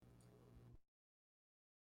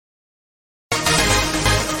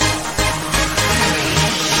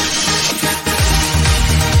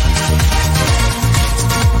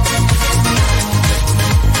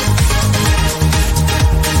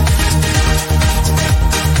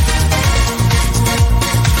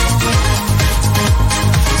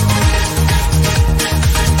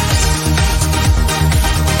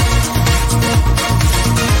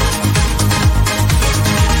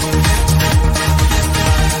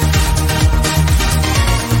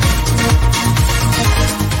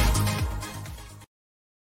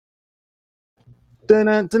Boom,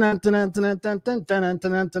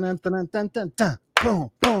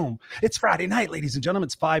 boom. It's Friday night, ladies and gentlemen.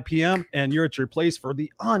 It's 5 p.m. and you're at your place for the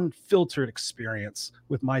Unfiltered experience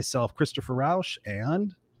with myself, Christopher Rausch,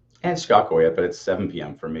 and Scott Goyette, but it's 7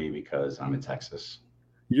 p.m. for me because I'm in Texas.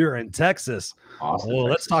 You're in Texas. Austin, Texas.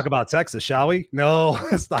 Let's talk about Texas, shall we? No,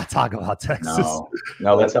 let's not talk about Texas.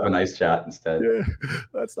 No, let's have a nice chat instead. Yeah,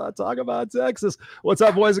 let's not talk about Texas. What's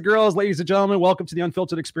up, boys and girls, ladies and gentlemen? Welcome to the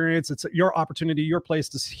Unfiltered experience. It's your opportunity, your place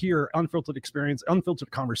to hear unfiltered experience,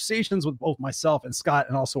 unfiltered conversations with both myself and Scott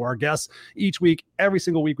and also our guests. Each week, every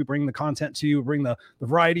single week, we bring the content to you, bring the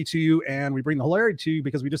variety to you, and we bring the hilarity to you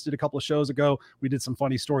because we just did a couple of shows ago. We did some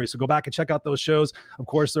funny stories. So go back and check out those shows. Of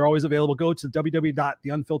course, they're always available. Go to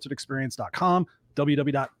www.theunfilteredexperience.com.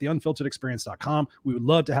 www.theunfilteredexperience.com. We would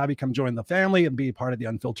love to have you come join the family and be part of the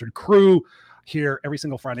Unfiltered crew here every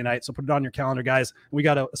single Friday night. So put it on your calendar, guys. We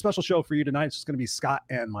got a special show for you tonight. It's just going to be Scott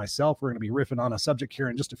and myself. We're going to be riffing on a subject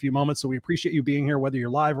here in just a few moments. So we appreciate you being here, whether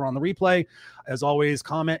you're live or on the replay. As always,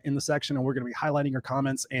 comment in the section, and we're going to be highlighting your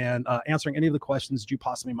comments and answering any of the questions that you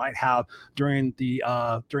possibly might have during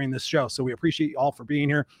this show. So we appreciate you all for being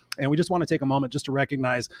here. And we just want to take a moment just to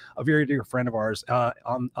recognize a very dear friend of ours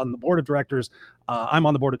on the board of directors. I'm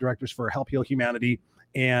on the board of directors for Help Heal Humanity.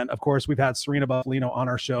 And of course, we've had Serena Buffalino on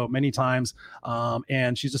our show many times.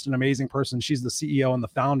 And she's just an amazing person. She's the CEO and the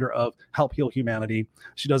founder of Help Heal Humanity.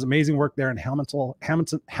 She does amazing work there in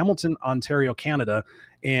Hamilton, Ontario, Canada,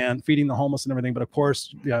 and feeding the homeless and everything. But of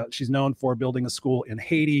course, she's known for building a school in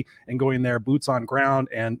Haiti and going there boots on ground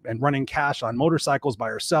and running cash on motorcycles by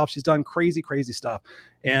herself. She's done crazy, crazy stuff.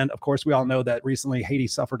 And of course, we all know that recently Haiti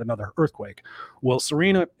suffered another earthquake. Well,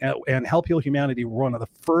 Serena and Help Heal Humanity were one of the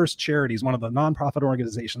first charities, one of the nonprofit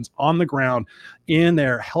organizations on the ground in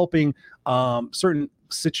there helping certain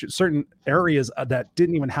areas that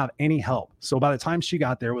didn't even have any help. So by the time she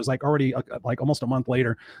got there, it was like already like almost a month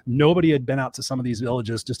later, nobody had been out to some of these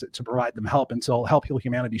villages just to provide them help until Help Heal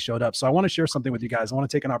Humanity showed up. So I want to share something with you guys. I want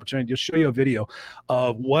to take an opportunity to show you a video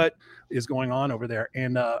of what is going on over there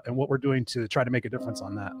and what we're doing to try to make a difference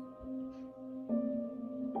on that.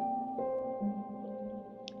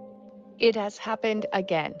 It has happened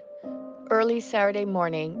again. Early Saturday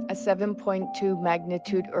morning, a 7.2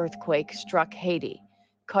 magnitude earthquake struck Haiti,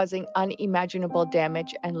 causing unimaginable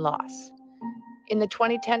damage and loss. In the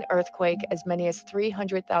 2010 earthquake, as many as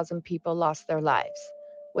 300,000 people lost their lives,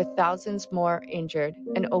 with thousands more injured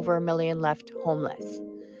and over 1 million left homeless.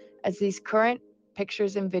 As these current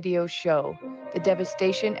pictures and videos show, the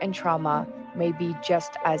devastation and trauma may be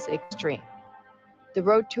just as extreme. The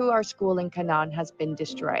road to our school in Canaan has been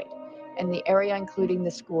destroyed, and the area including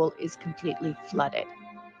the school is completely flooded.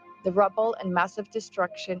 The rubble and massive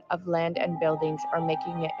destruction of land and buildings are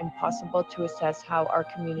making it impossible to assess how our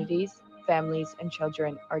communities, families, and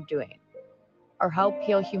children are doing. Our Help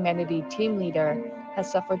Heal Humanity team leader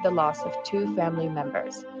has suffered the loss of 2 family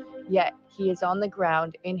members, yet he is on the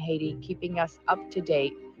ground in Haiti keeping us up to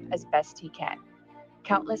date as best he can.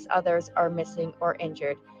 Countless others are missing or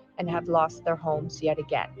injured and have lost their homes yet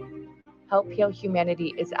again. Help Heal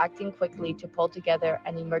Humanity is acting quickly to pull together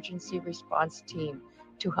an emergency response team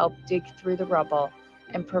to help dig through the rubble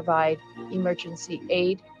and provide emergency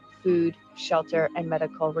aid, food, shelter, and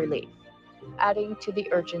medical relief. Adding to the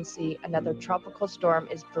urgency, another tropical storm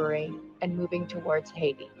is brewing and moving towards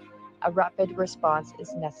Haiti. A rapid response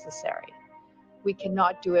is necessary. We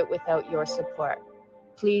cannot do it without your support.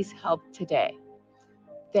 Please help today.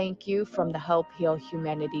 Thank you from the Help Heal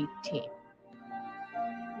Humanity team.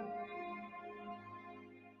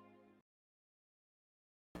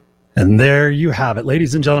 And there you have it,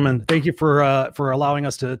 ladies and gentlemen. Thank you for allowing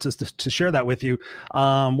us to share that with you.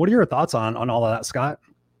 What are your thoughts on all of that, Scott?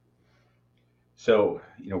 So,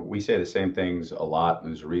 we say the same things a lot. And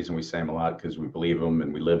there's a reason we say them a lot, because we believe them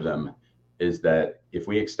and we live them, is that if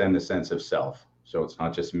we extend the sense of self, so it's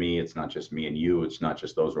not just me and you, it's not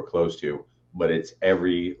just those we're close to, but it's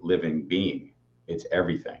every living being, it's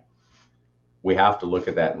everything. We have to look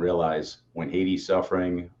at that and realize when Haiti's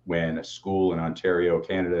suffering, when a school in Ontario,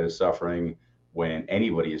 Canada is suffering, when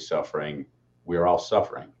anybody is suffering, we're all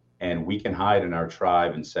suffering. And we can hide in our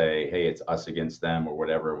tribe and say, hey, it's us against them or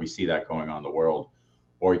whatever. We see that going on in the world,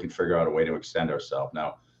 or we can figure out a way to extend ourselves.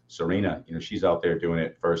 Now, Serena, she's out there doing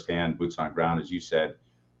it firsthand, boots on ground, as you said.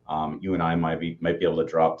 You and I might be able to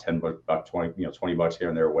drop $10, $20 here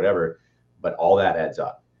and there or whatever, but all that adds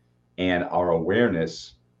up. And our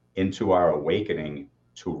awareness into our awakening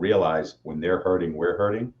to realize when they're hurting, we're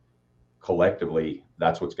hurting, collectively,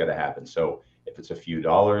 that's what's going to happen. So if it's a few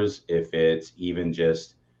dollars, if it's even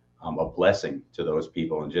just a blessing to those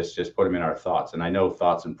people, and just put them in our thoughts. And I know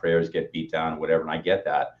thoughts and prayers get beat down and whatever, and I get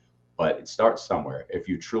that, but it starts somewhere. If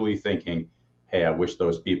you're truly thinking, hey, I wish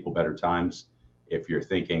those people better times. If you're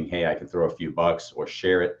thinking, hey, I could throw a few bucks or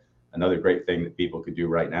share it. Another great thing that people could do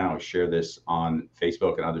right now is share this on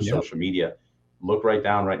Facebook and other social media. Look right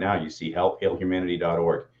down right now. You see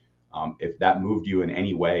helphealhumanity.org. If that moved you in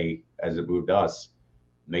any way as it moved us,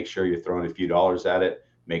 make sure you're throwing a few dollars at it.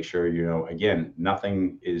 Make sure, again,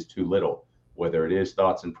 nothing is too little, whether it is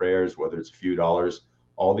thoughts and prayers, whether it's a few dollars,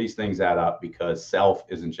 all these things add up, because self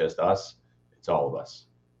isn't just us, it's all of us.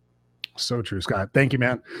 So true, Scott. Thank you,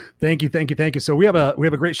 man. Thank you. So we have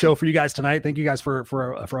a great show for you guys tonight. Thank you guys for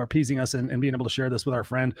appeasing us and being able to share this with our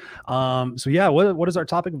friend. So yeah, what is our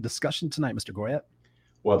topic of discussion tonight, Mr. Goyette?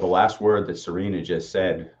 Well, the last word that Serena just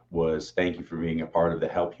said was thank you for being a part of the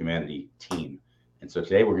Help Humanity team. And so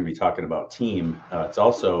today we're going to be talking about team. It's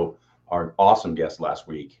also our awesome guest last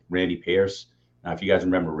week, Randy Pierce. Now, if you guys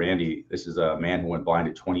remember Randy, this is a man who went blind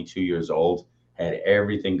at 22 years old, had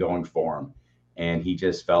everything going for him. And he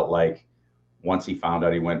just felt like once he found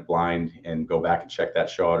out he went blind, and go back and check that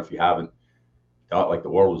show out if you haven't, thought like the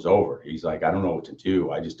world was over. He's like, I don't know what to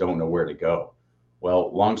do. I just don't know where to go.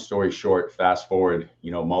 Well, long story short, fast forward,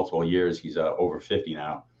 multiple years, he's over 50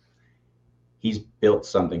 now. He's built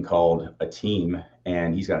something called a team,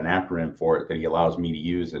 and he's got an acronym for it that he allows me to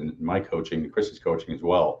use in my coaching, Chris's coaching as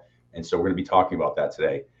well. And so we're going to be talking about that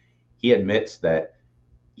today. He admits that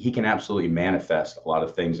he can absolutely manifest a lot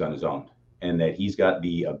of things on his own, and that he's got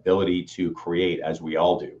the ability to create, as we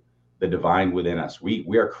all do, the divine within us. We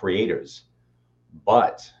are creators,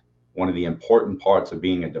 but one of the important parts of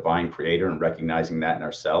being a divine creator and recognizing that in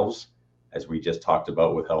ourselves, as we just talked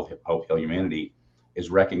about with Help Heal Humanity, is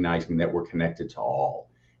recognizing that we're connected to all.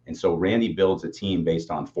 And so Randy builds a team based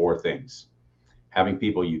on 4 things: having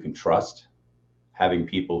people you can trust, having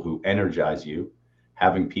people who energize you,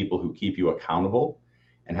 having people who keep you accountable,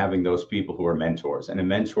 and having those people who are mentors. And a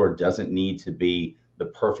mentor doesn't need to be the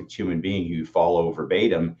perfect human being who you follow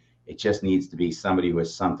verbatim. It just needs to be somebody who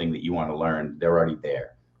has something that you want to learn. They're already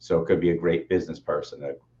there. So it could be a great business person,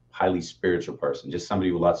 a highly spiritual person, just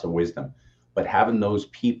somebody with lots of wisdom. But having those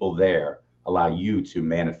people there allow you to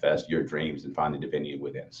manifest your dreams and find the divinity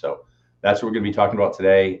within. So that's what we're going to be talking about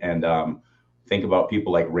today. And think about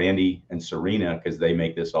people like Randy and Serena, because they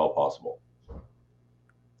make this all possible.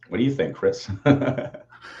 What do you think, Chris?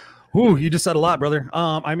 Ooh, you just said a lot, brother.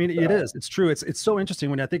 I mean, it is. It's true. It's so interesting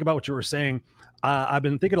when I think about what you were saying. I've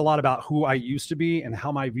been thinking a lot about who I used to be and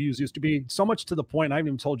how my views used to be, so much to the point, I haven't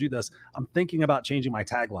even told you this, I'm thinking about changing my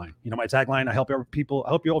tagline. My tagline, I help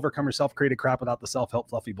you overcome your self-created crap without the self-help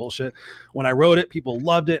fluffy bullshit. When I wrote it, people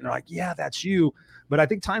loved it and they're like, yeah, that's you. But I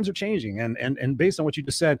think times are changing. And based on what you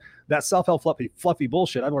just said, that self-help fluffy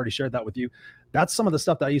bullshit, I've already shared that with you. That's some of the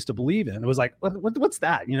stuff that I used to believe in. It was like, what's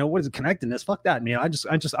that? What is it, connectedness? Fuck that. I'm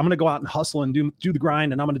going to go out and hustle and do the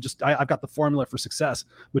grind. And I've got the formula for success.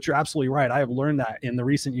 But you're absolutely right. I have learned that in the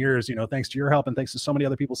recent years, thanks to your help and thanks to so many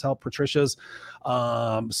other people's help, Patricia's,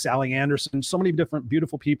 Sally Anderson, so many different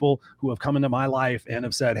beautiful people who have come into my life and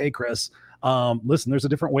have said, hey, Chris, listen, there's a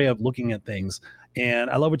different way of looking at things. And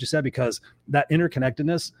I love what you said, because that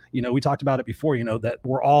interconnectedness, we talked about it before, that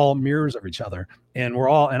we're all mirrors of each other, and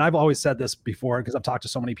and I've always said this before, because I've talked to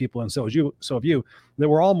so many people, and so have you, that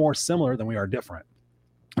we're all more similar than we are different.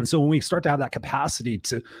 And so when we start to have that capacity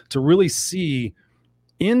to really see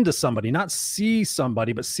into somebody, not see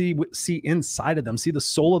somebody, but see inside of them, see the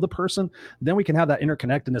soul of the person, then we can have that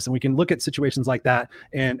interconnectedness, and we can look at situations like that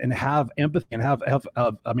and have empathy and have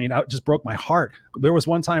I mean, it just broke my heart. There was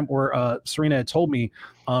one time where Serena had told me,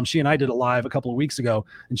 she and I did a live a couple of weeks ago,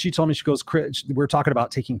 and she told me, she goes, Chris, we're talking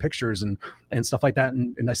about taking pictures and stuff like that.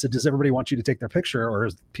 And I said, does everybody want you to take their picture, or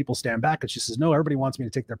does people stand back? And she says, no, everybody wants me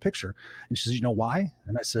to take their picture. And she says, you know why?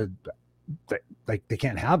 And I said, they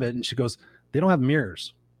can't have it. And she goes, they don't have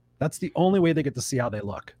mirrors. That's the only way they get to see how they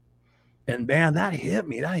look. And man, that hit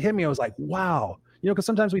me. I was like, wow. Because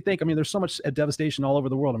sometimes we think, there's so much devastation all over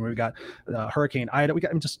the world. We've got Hurricane Ida.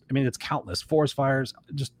 It's countless forest fires,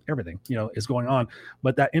 just everything, is going on.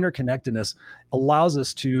 But that interconnectedness allows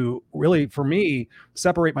us to really, for me,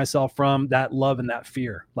 separate myself from that love and that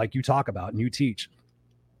fear, like you talk about and you teach.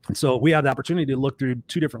 And so we have the opportunity to look through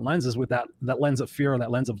 2 different lenses, with that lens of fear and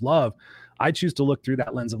that lens of love. I choose to look through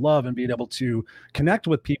that lens of love and being able to connect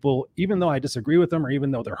with people, even though I disagree with them, or even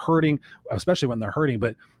though they're hurting, especially when they're hurting.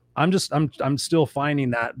 But I'm still finding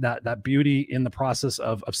that beauty in the process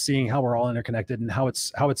of seeing how we're all interconnected, and how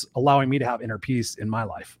it's allowing me to have inner peace in my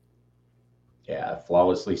life. Yeah,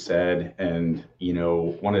 flawlessly said. And,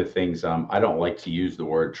 one of the things, I don't like to use the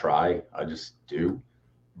word try. I just do.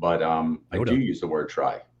 But I do use the word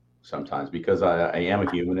try sometimes, because I am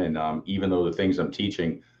a human. And even though the things I'm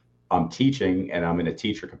teaching I'm teaching and I'm in a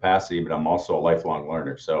teacher capacity, but I'm also a lifelong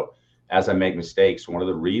learner. So as I make mistakes, one of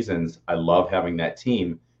the reasons I love having that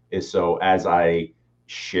team is so as I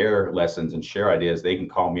share lessons and share ideas, they can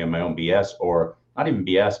call me on my own BS, or not even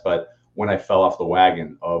BS, but when I fell off the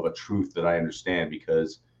wagon of a truth that I understand,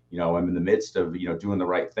 because, you know, I'm in the midst of, you know, doing the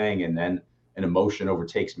right thing, and then an emotion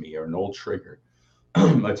overtakes me or an old trigger.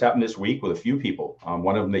 It's happened this week with a few people.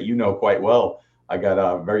 One of them that you know quite well, I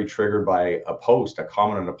got very triggered by a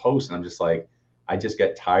comment on a post, and I'm just like, I just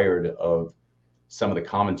get tired of some of the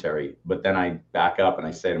commentary. But then I back up and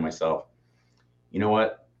I say to myself, you know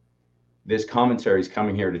what? This commentary is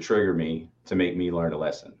coming here to trigger me, to make me learn a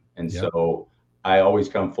lesson. And so I always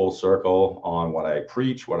come full circle on what I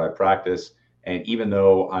preach, what I practice. And even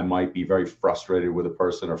though I might be very frustrated with a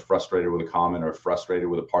person, or frustrated with a comment, or frustrated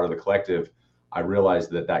with a part of the collective, I realize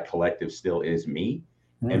that that collective still is me.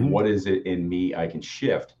 And what is it in me I can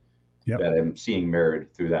shift that I'm seeing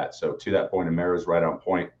mirrored through that. So to that point, and Mara's right on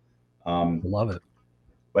point. Love it.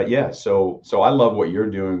 But yeah, so I love what you're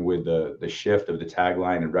doing with the shift of the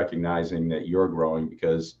tagline, and recognizing that you're growing,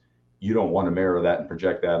 because you don't want to mirror that and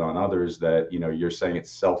project that on others, that, you know, you're saying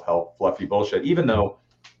it's self-help, fluffy bullshit, even though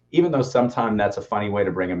sometimes that's a funny way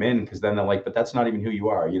to bring them in, because then they're like, but that's not even who you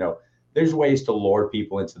are. You know, there's ways to lure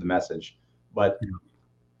people into the message. But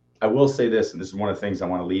I will say this, and this is one of the things I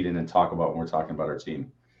want to lead in and talk about when we're talking about our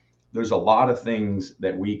team. There's a lot of things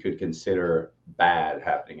that we could consider bad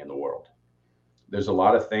happening in the world. There's a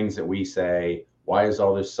lot of things that we say, why is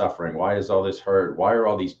all this suffering? Why is all this hurt? Why are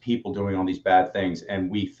all these people doing all these bad things?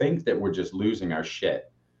 And we think that we're just losing our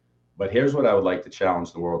shit. But here's what I would like to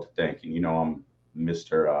challenge the world to think. And, you know, I'm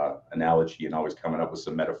Mr. Analogy and always coming up with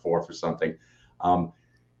some metaphor for something.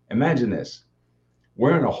 Imagine this.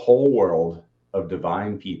 We're in a whole world of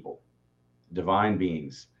divine people, divine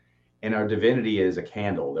beings, and our divinity is a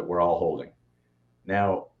candle that we're all holding.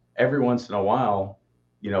 Now, every once in a while,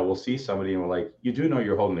 you know, we'll see somebody and we're like, you do know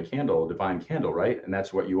you're holding a candle, a divine candle, right? And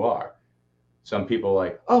that's what you are. Some people are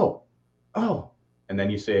like, oh. And then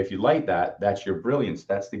you say, if you light that, that's your brilliance.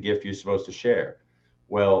 That's the gift you're supposed to share.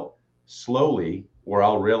 Well, slowly, we're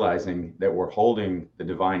all realizing that we're holding the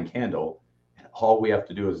divine candle, and all we have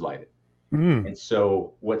to do is light it. And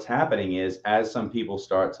so what's happening is, as some people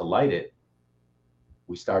start to light it,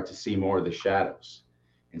 we start to see more of the shadows.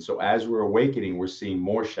 And so as we're awakening, we're seeing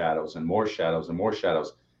more shadows and more shadows and more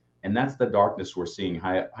shadows. And that's the darkness we're seeing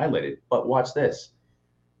highlighted. But watch this.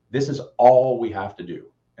 This is all we have to do.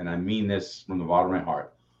 And I mean this from the bottom of my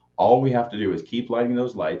heart. All we have to do is keep lighting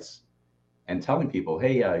those lights and telling people,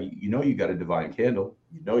 hey, you know, you got a divine candle.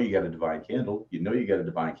 You know, you got a divine candle. You know, you got a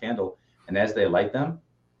divine candle. And as they light them,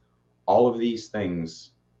 all of these things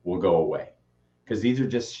will go away, because these are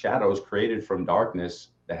just shadows created from darkness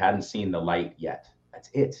that hadn't seen the light yet. That's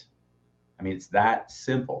it. I mean, it's that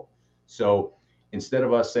simple. So instead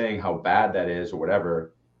of us saying how bad that is or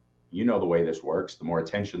whatever, you know the way this works. The more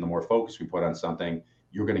attention, the more focus we put on something,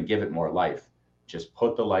 you're going to give it more life. Just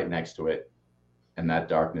put the light next to it, and that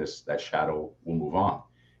darkness, that shadow will move on.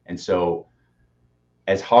 And so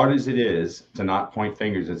as hard as it is to not point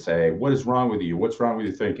fingers and say, what is wrong with you? What's wrong with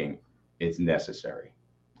your thinking? It's necessary.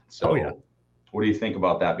 So what do you think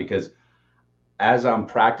about that? Because as I'm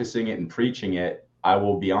practicing it and preaching it, I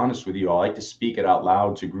will be honest with you, I like to speak it out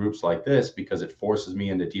loud to groups like this, because it forces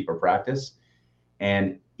me into deeper practice.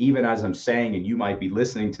 And even as I'm saying, and you might be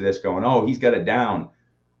listening to this going, oh, he's got it down,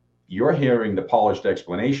 you're hearing the polished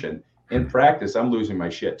explanation. In practice, I'm losing my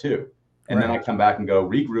shit too. And then I come back and go,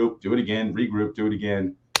 regroup, do it again, regroup, do it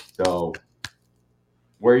again. So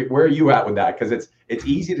where are you at with that? Because it's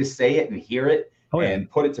easy to say it and hear it and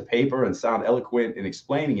put it to paper and sound eloquent in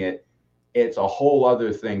explaining it. It's a whole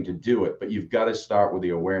other thing to do it, but you've got to start with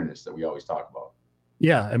the awareness that we always talk about.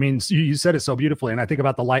 Yeah. I mean, you said it so beautifully. And I think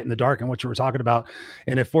about the light and the dark and what you were talking about.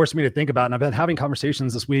 And it forced me to think about, and I've been having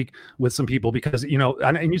conversations this week with some people, because, you know,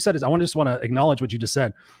 and you said it, I just want to acknowledge what you just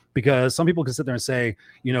said, because some people can sit there and say,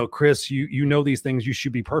 you know, Chris, you know these things, you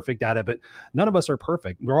should be perfect at it, but none of us are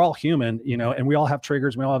perfect. We're all human, you know, and we all have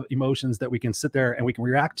triggers. We all have emotions that we can sit there and we can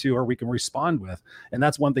react to, or we can respond with. And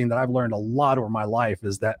that's one thing that I've learned a lot over my life,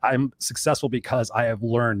 is that I'm successful because I have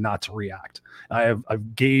learned not to react.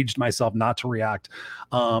 I've gauged myself not to react,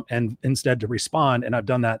 and instead to respond. And I've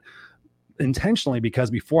done that intentionally, because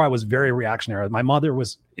before I was very reactionary. My mother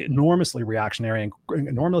was enormously reactionary and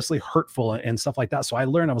enormously hurtful and stuff like that. So I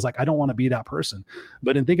learned, I was like, I don't want to be that person.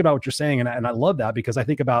 But and think about what you're saying. And I love that, because I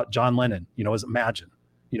think about John Lennon, you know, as imagine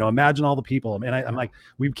all the people. And I'm like,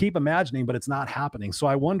 we keep imagining, but it's not happening. So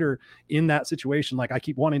I wonder, in that situation, like I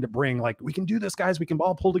keep wanting to bring, like, we can do this, guys, we can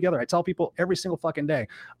all pull together. I tell people every single fucking day,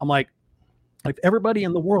 I'm like, If everybody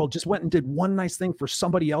in the world just went and did one nice thing for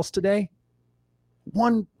somebody else today,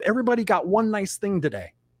 everybody got one nice thing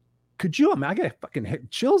today. Could you imagine? I get fucking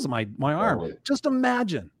chills in my arm. Totally. Just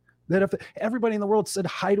imagine that if everybody in the world said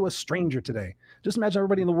hi to a stranger today. Just imagine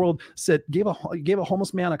everybody in the world said, gave a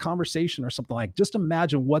homeless man a conversation or something like. Just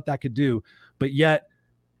imagine what that could do. But yet,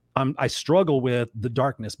 I struggle with the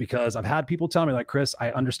darkness because I've had people tell me like, Chris,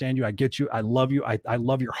 I understand you. I get you. I love you. I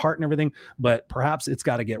love your heart and everything, but perhaps it's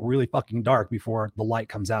got to get really fucking dark before the light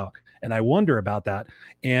comes out. And I wonder about that.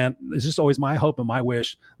 And it's just always my hope and my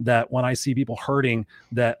wish that when I see people hurting,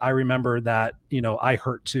 that I remember that, you know, I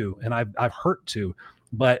hurt too. And I've hurt too,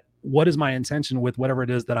 but what is my intention with whatever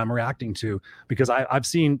it is that I'm reacting to? Because I've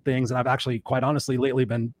seen things, and I've actually, quite honestly, lately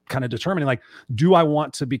been kind of determining, like, do I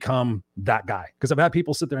want to become that guy? Because I've had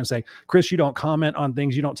people sit there and say, Chris, you don't comment on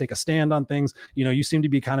things. You don't take a stand on things. You know, you seem to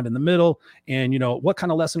be kind of in the middle. And, you know, what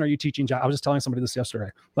kind of lesson are you teaching? I was just telling somebody this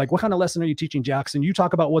yesterday. Like, what kind of lesson are you teaching, Jackson? You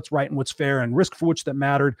talk about what's right and what's fair and risk for which that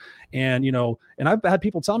mattered. And, you know, and I've had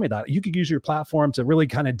people tell me that you could use your platform to really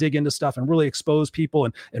kind of dig into stuff and really expose people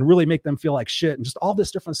and really make them feel like shit and just all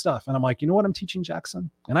this different stuff. And I'm like, you know what I'm teaching,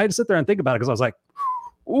 Jackson? And I had to sit there and think about it because I was like,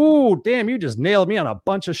 ooh, damn, you just nailed me on a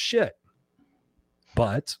bunch of shit.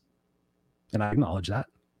 But, and I acknowledge that,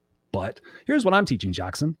 but here's what I'm teaching,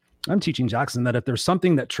 Jackson. I'm teaching Jackson that if there's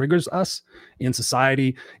something that triggers us in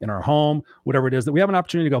society, in our home, whatever it is, that we have an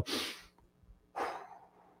opportunity to go,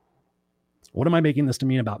 what am I making this to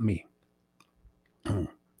mean about me?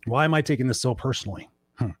 Why am I taking this so personally?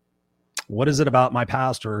 What is it about my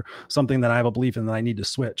past or something that I have a belief in that I need to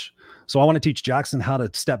switch? So I want to teach Jackson how to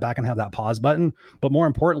step back and have that pause button. But more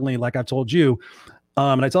importantly, like I've told you,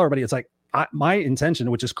 and I tell everybody, it's like my intention,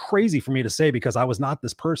 which is crazy for me to say because I was not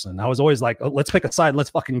this person. I was always like, oh, let's pick a side.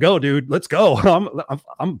 Let's fucking go, dude. Let's go.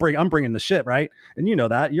 I'm bringing the shit, right? And you know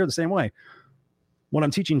that. You're the same way. What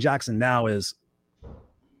I'm teaching Jackson now is,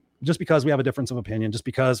 just because we have a difference of opinion, just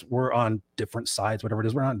because we're on different sides, whatever it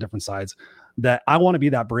is, we're on different sides, that I want to be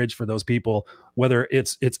that bridge for those people, whether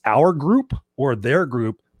it's our group or their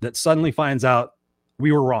group that suddenly finds out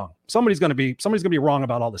we were wrong. Somebody's going to be wrong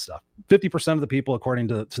about all this stuff. 50% of the people, according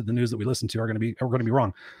to the news that we listen to, are going to be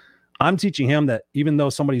wrong. I'm teaching him that even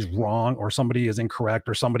though somebody's wrong or somebody is incorrect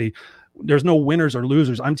or there's no winners or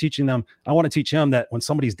losers. I want to teach him that when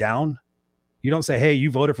somebody's down, you don't say, hey,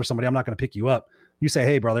 you voted for somebody, I'm not going to pick you up. You say,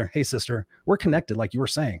 hey, brother, hey, sister, we're connected. Like you were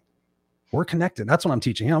saying, we're connected. That's what I'm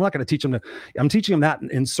teaching him. I'm not going to teach him I'm teaching him that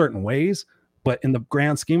in certain ways, but in the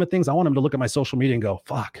grand scheme of things, I want him to look at my social media and go,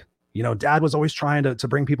 fuck, you know, dad was always trying to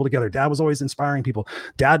bring people together. Dad was always inspiring people.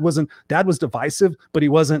 Dad was divisive, but he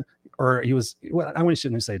wasn't, or he was, well, I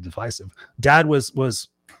shouldn't say divisive. Dad was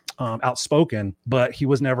outspoken, but he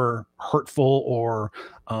was never hurtful or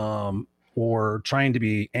trying to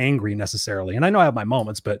be angry necessarily. And I know I have my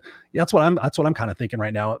moments, but that's what I'm kind of thinking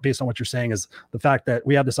right now, based on what you're saying, is the fact that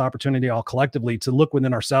we have this opportunity all collectively to look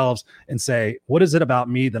within ourselves and say, what is it about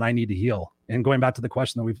me that I need to heal? And going back to the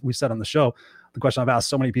question that we said on the show, the question I've asked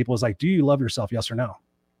so many people is like, do you love yourself? Yes or no?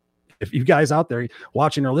 If you guys out there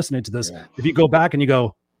watching or listening to this, If you go back and you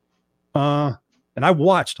go, and I've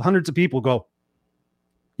watched hundreds of people go,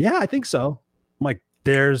 yeah, I think so. I'm like,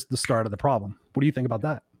 there's the start of the problem. What do you think about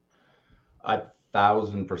that?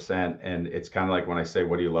 1,000%. And it's kind of like when I say,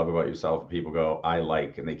 what do you love about yourself? People go, I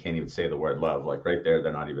like, and they can't even say the word love. Like right there,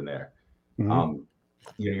 they're not even there. Mm-hmm.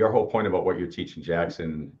 You know, your whole point about what you're teaching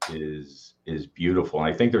Jackson is beautiful.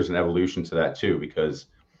 And I think there's an evolution to that too, because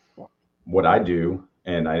what I do,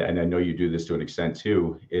 and I know you do this to an extent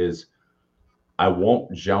too, is I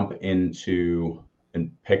won't jump into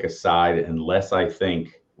and pick a side unless I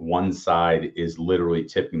think one side is literally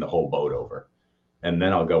tipping the whole boat over. And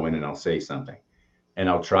then I'll go in and I'll say something. And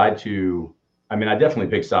I'll try to, I definitely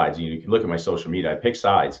pick sides. You can look at my social media, I pick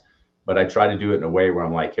sides, but I try to do it in a way where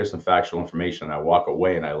I'm like, here's some factual information. And I walk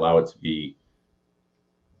away and I allow it to be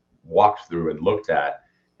walked through and looked at.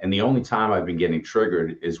 And the only time I've been getting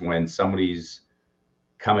triggered is when somebody's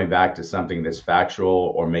coming back to something that's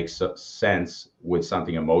factual or makes sense with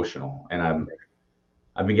something emotional. And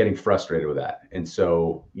I've been getting frustrated with that. And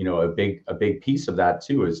so, you know, a big piece of that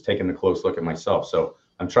too is taking a close look at myself. So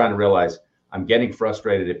I'm trying to realize I'm getting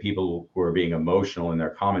frustrated at people who are being emotional in their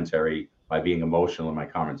commentary by being emotional in my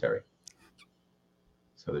commentary.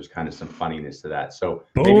 So there's kind of some funniness to that. So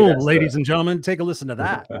boom, ladies and gentlemen, take a listen to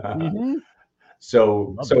that. Mm-hmm.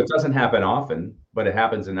 So it doesn't happen often, but it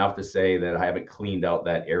happens enough to say that I haven't cleaned out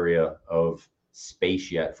that area of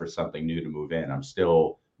space yet for something new to move in. I'm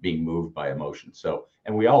still being moved by emotion. So,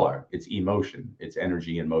 and we all are. It's emotion, it's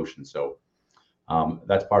energy and motion. So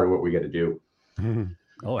that's part of what we got to do.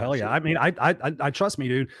 Mm-hmm. Oh, hell yeah. I mean, I trust me,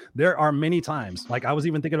 dude. There are many times, like I was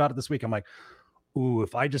even thinking about it this week. I'm like, ooh,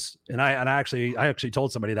 if I just, I actually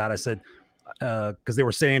told somebody that. I said, because they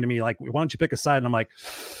were saying to me, like, why don't you pick a side? And I'm like,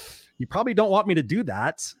 you probably don't want me to do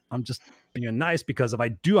that. I'm just being nice, because if I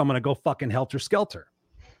do, I'm going to go fucking helter skelter,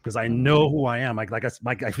 because I know who I am. Like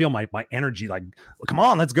I feel my energy, like, come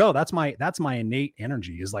on, let's go. That's my innate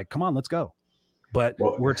energy, is like, come on, let's go. But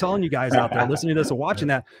we're telling you guys out there listening to this or watching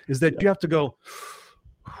that, is that you have to go,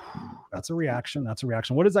 that's a reaction. That's a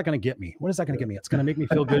reaction. What is that going to get me? What is that going to get me? It's going to make me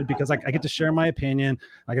feel good, because I get to share my opinion.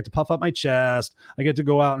 I get to puff up my chest. I get to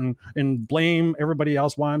go out and blame everybody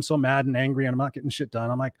else why I'm so mad and angry and I'm not getting shit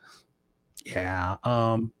done. I'm like, yeah.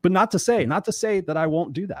 But not to say that I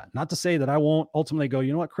won't do that. Not to say that I won't ultimately go,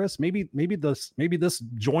 you know what, Chris, maybe this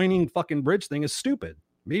joining fucking bridge thing is stupid.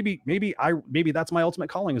 Maybe that's my ultimate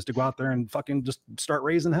calling, is to go out there and fucking just start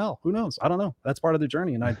raising hell. Who knows? I don't know. That's part of the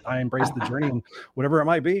journey. And I embrace the journey, and whatever it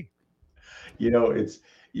might be.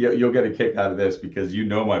 You'll get a kick out of this, because you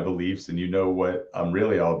know my beliefs and you know what I'm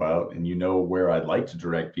really all about, and you know where I'd like to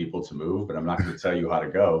direct people to move, but I'm not going to tell you how to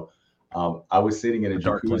go. I was sitting in a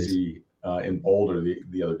jacuzzi in Boulder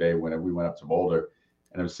the other day when we went up to Boulder,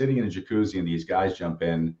 and I was sitting in a jacuzzi, and these guys jump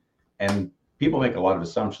in, and people make a lot of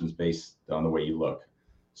assumptions based on the way you look.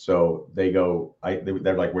 So they go,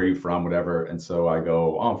 they're like, where are you from? Whatever. And so I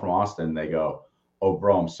go, oh, I'm from Austin. They go, oh,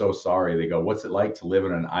 bro, I'm so sorry. They go, what's it like to live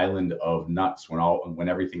on an island of nuts when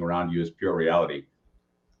everything around you is pure reality?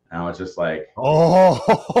 And I was just like,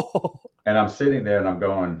 oh, and I'm sitting there and I'm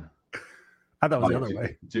going, I thought it was the other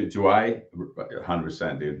way. Do I?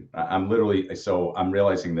 100%, dude. I'm literally, so I'm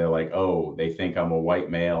realizing they're like, oh, they think I'm a white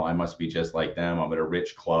male. I must be just like them. I'm at a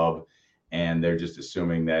rich club, and they're just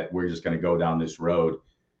assuming that we're just going to go down this road.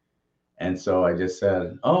 And so I just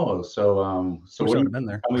said, oh, so what do you been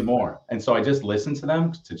there? Tell me more. And so I just listened to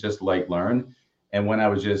them to just like learn. And when I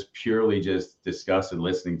was just purely just disgusted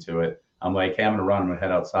listening to it, I'm like, hey, I'm going to run. I'm going to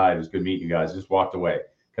head outside. It was good meeting you guys. Just walked away,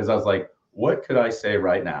 because I was like, what could I say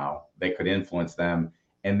right now that could influence them?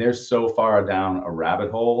 And they're so far down a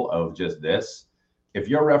rabbit hole of just this. If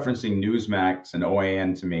you're referencing Newsmax and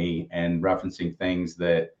OAN to me and referencing things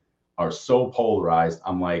that are so polarized,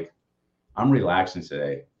 I'm like, I'm relaxing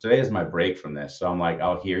today. Today is my break from this. So I'm like,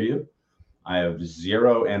 I'll hear you. I have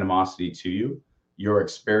zero animosity to you. Your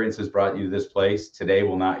experience has brought you to this place. Today you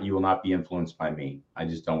will not be influenced by me. I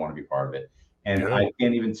just don't want to be part of it. And I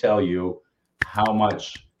can't even tell you how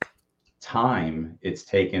much time it's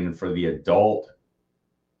taken for the adult,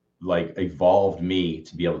 like evolved me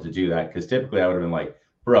to be able to do that. Because typically I would have been like,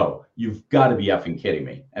 bro, you've got to be effing kidding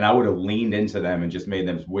me. And I would have leaned into them and just made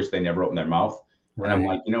them wish they never opened their mouth. Right. And I'm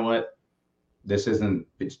like, you know what?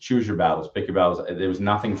 It's choose your battles, pick your battles. There was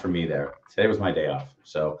nothing for me there. Today was my day off.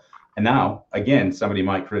 So, and now again, somebody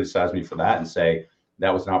might criticize me for that and say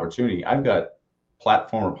that was an opportunity. I've got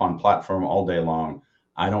platform upon platform all day long.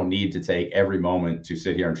 I don't need to take every moment to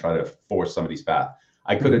sit here and try to force somebody's path.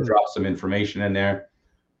 I could have dropped some information in there.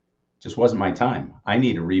 Just wasn't my time. I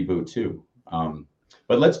need a reboot too.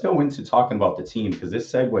 But let's go into talking about the team, because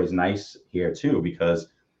this segue is nice here too, because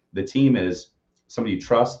the team is somebody you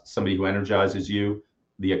trust, somebody who energizes you,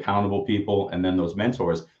 the accountable people, and then those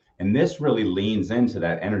mentors. And this really leans into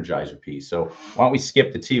that energizer piece. So why don't we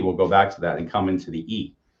skip the T? We'll go back to that and come into the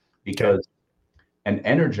E, because an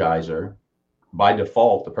energizer, by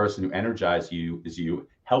default, the person who energizes you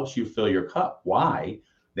helps you fill your cup. Why?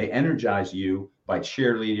 They energize you by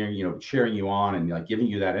cheerleading, cheering you on and like giving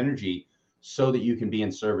you that energy so that you can be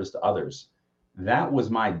in service to others. That was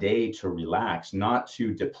my day to relax, not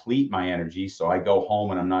to deplete my energy. So I go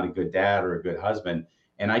home and I'm not a good dad or a good husband.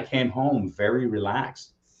 And I came home very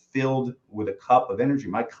relaxed, filled with a cup of energy.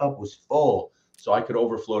 My cup was full, so I could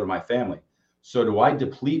overflow to my family. So do I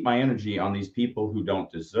deplete my energy on these people who don't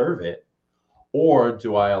deserve it? Or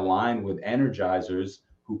do I align with energizers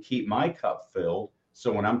who keep my cup filled?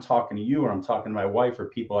 So when I'm talking to you or I'm talking to my wife or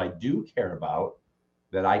people I do care about,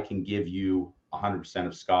 that I can give you 100%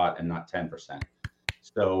 of Scott and not 10%.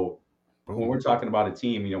 So when we're talking about a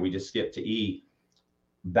team, we just skip to E.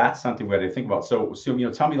 That's something we had to think about. So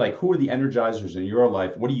tell me, like, who are the energizers in your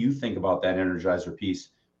life? What do you think about that energizer piece?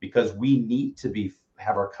 Because we need to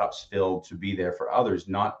have our cups filled to be there for others,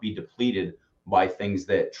 not be depleted by things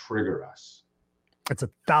that trigger us. It's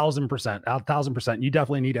 1,000%, 1,000%. You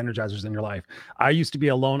definitely need energizers in your life. I used to be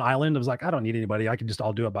a lone island. I was like, I don't need anybody. I can just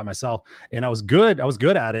all do it by myself. And I was good. I was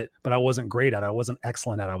good at it, but I wasn't great at it. I wasn't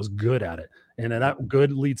excellent at it. I was good at it. And then that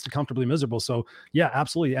good leads to comfortably miserable. So yeah,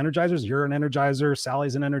 absolutely. Energizers, you're an energizer.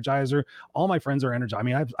 Sally's an energizer. All my friends are energized. I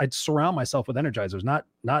mean, I surround myself with energizers, not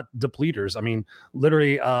depleters. I mean,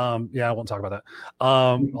 literally, yeah, I won't talk about that.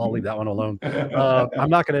 I'll leave that one alone. I'm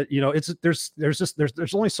not gonna,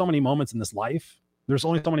 there's only so many moments in this life. There's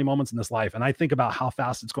only so many moments in this life. And I think about how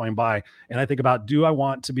fast it's going by. And I think about, do I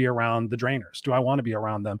want to be around the drainers? Do I want to be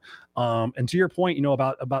around them? And to your point,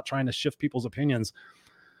 about trying to shift people's opinions.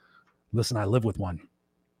 Listen, I live with one.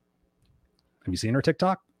 Have you seen her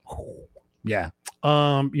TikTok? Yeah.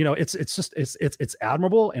 It's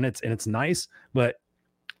admirable and it's nice, but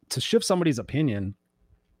to shift somebody's opinion,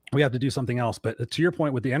 we have to do something else. But to your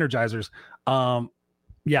point with the energizers,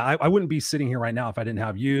 yeah, I wouldn't be sitting here right now if I didn't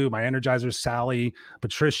have you, my energizers, Sally,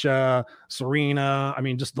 Patricia, Serena. I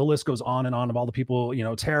mean, just the list goes on and on of all the people,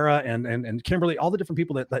 Tara and Kimberly, all the different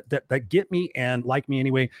people that get me and like me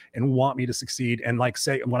anyway and want me to succeed. And like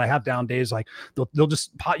say, when I have down days, like they'll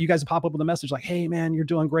just you guys pop up with a message like, hey man, you're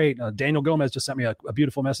doing great. Daniel Gomez just sent me a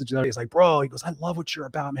beautiful message. He's like, bro, he goes, I love what you're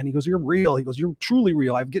about, man. He goes, you're real. He goes, you're truly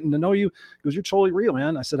real. I'm getting to know you. He goes, you're totally real,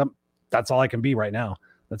 man. I said, that's all I can be right now.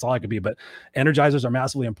 That's all I could be. But energizers are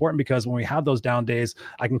massively important because when we have those down days,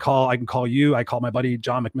 I can call you. I call my buddy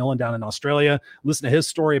John McMillan down in Australia, listen to his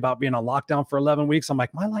story about being on lockdown for 11 weeks. I'm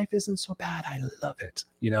like, my life isn't so bad. I love it.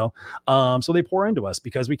 So they pour into us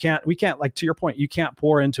because we can't, like to your point, you can't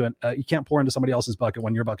pour into somebody else's bucket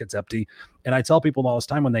when your bucket's empty. And I tell people all this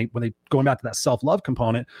time when they going back to that self-love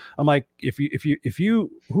component, I'm like, if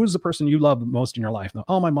you, who's the person you love most in your life?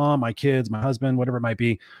 Oh, my mom, my kids, my husband, whatever it might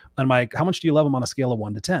be. And I'm like, how much do you love them on a scale of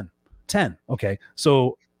 1 to 10? 10. Okay.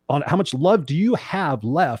 So on how much love do you have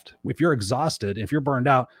left if you're exhausted, if you're burned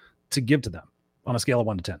out, to give to them on a scale of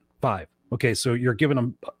 1 to 10? 5. Okay. So you're giving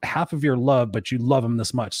them half of your love, but you love them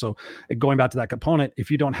this much. So going back to that component,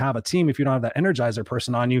 if you don't have a team, if you don't have that energizer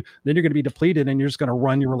person on you, then you're going to be depleted and you're just going to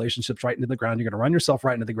run your relationships right into the ground. You're going to run yourself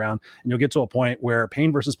right into the ground and you'll get to a point where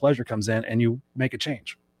pain versus pleasure comes in and you make a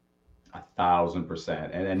change.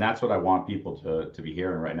 1,000%. And that's what I want people to be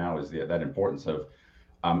hearing right now is that importance of,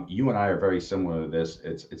 you and I are very similar to this.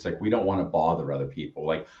 It's like, we don't want to bother other people.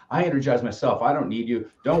 Like, I energize myself. I don't need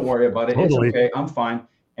you. Don't worry about it. Totally. It's okay. I'm fine.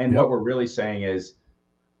 And what we're really saying is,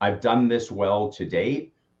 I've done this well to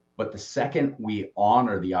date, but the second we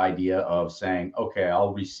honor the idea of saying, okay,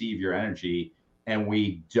 I'll receive your energy, and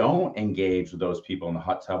we don't engage with those people in the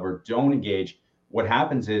hot tub or don't engage, what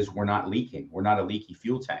happens is we're not leaking. We're not a leaky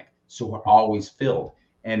fuel tank. So we're always filled.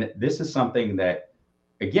 And this is something that,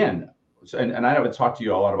 again, and I haven't talked to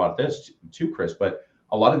you a lot about this too, Chris, but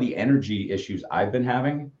a lot of the energy issues I've been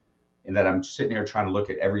having, and that I'm sitting here trying to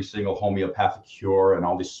look at every single homeopathic cure and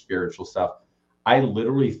all this spiritual stuff, I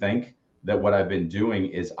literally think that what I've been doing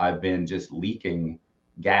is I've been just leaking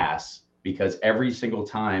gas, because every single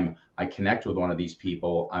time I connect with one of these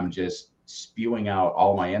people, I'm just spewing out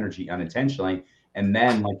all my energy unintentionally. And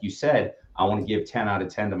then, like you said, I want to give 10 out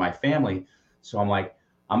of 10 to my family. So I'm like,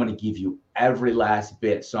 I'm going to give you every last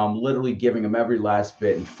bit. So I'm literally giving them every last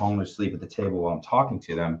bit and falling asleep at the table while I'm talking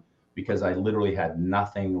to them, because I literally had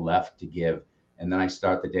nothing left to give. And then I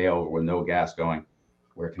start the day over with no gas, going,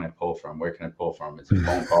 where can I pull from? Where can I pull from? It's a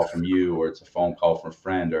phone call from you, or it's a phone call from a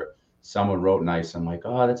friend, or someone wrote nice. I'm like,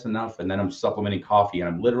 oh, that's enough. And then I'm supplementing coffee, and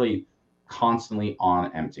I'm literally constantly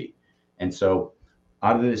on empty. And so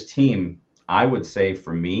out of this team, I would say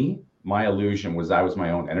for me, my illusion was I was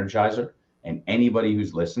my own energizer. And anybody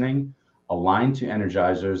who's listening, align to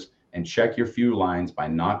energizers and check your fuel lines by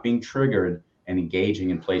not being triggered and engaging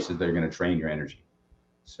in places that are going to drain your energy.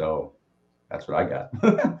 So that's what I got.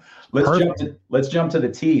 Let's jump to the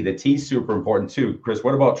T. The T is super important too. Chris,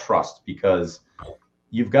 what about trust? Because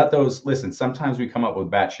you've got those, listen, sometimes we come up with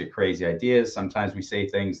batshit crazy ideas. Sometimes we say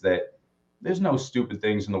things that there's no stupid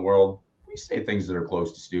things in the world. We say things that are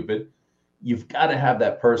close to stupid. You've got to have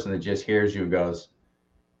that person that just hears you and goes,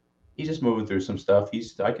 he's just moving through some stuff. They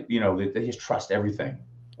just trust everything.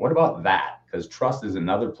 What about that? Because trust is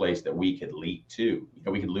another place that we could leak to.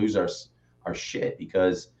 We could lose our shit,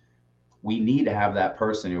 because we need to have that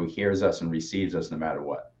person who hears us and receives us no matter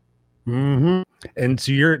what. Mm-hmm. And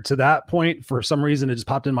to that point, for some reason, it just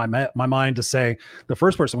popped in my mind to say the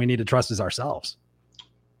first person we need to trust is ourselves.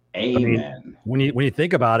 Amen. I mean, when you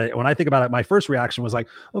think about it, when I think about it, my first reaction was like,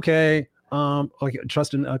 okay,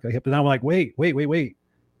 trust in, okay, but now I'm like, wait.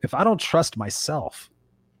 If I don't trust myself,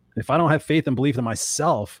 if I don't have faith and belief in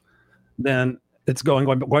myself, then it's going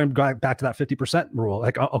back to that 50% rule.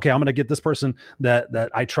 Like, okay, I'm going to get this person that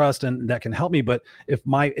I trust and that can help me. But if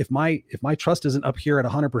my trust isn't up here at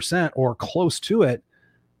 100% or close to it,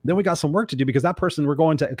 then we got some work to do, because that person, we're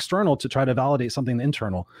going to external to try to validate something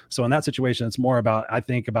internal. So in that situation, it's more about, I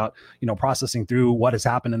think about, processing through what has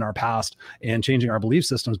happened in our past and changing our belief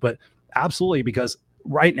systems. But absolutely, because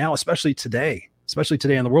right now, especially today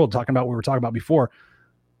in the world, talking about what we were talking about before,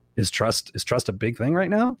 is trust a big thing right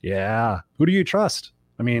now? Yeah. Who do you trust?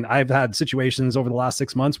 I mean, I've had situations over the last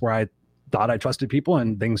 6 months where I thought I trusted people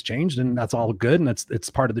and things changed, and that's all good. And it's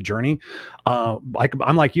part of the journey. Like,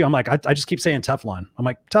 I'm like you, I just keep saying Teflon. I'm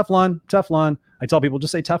like, Teflon. I tell people,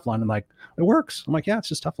 just say Teflon. And like, it works. I'm like, yeah, it's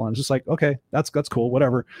just Teflon. It's just like, okay, that's cool,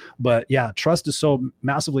 whatever. But yeah, trust is so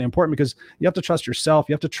massively important, because you have to trust yourself.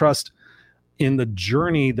 You have to trust in the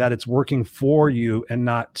journey that it's working for you and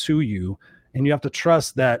not to you. And you have to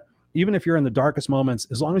trust that even if you're in the darkest moments,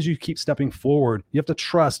 as long as you keep stepping forward, you have to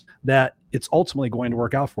trust that it's ultimately going to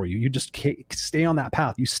work out for you. You just stay on that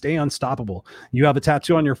path. You stay unstoppable. You have a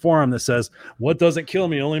tattoo on your forearm that says, "What doesn't kill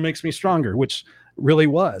me only makes me stronger," which really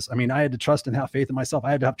was. I mean, I had to trust and have faith in myself.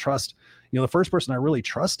 I had to have trust. The first person I really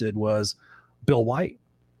trusted was Bill White,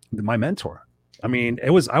 my mentor. I mean,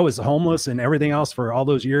 I was homeless and everything else for all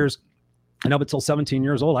those years. And up until 17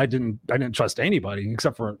 years old, I didn't trust anybody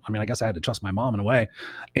except for, I guess I had to trust my mom in a way.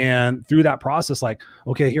 And through that process, like,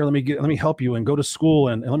 okay, here, let me help you and go to school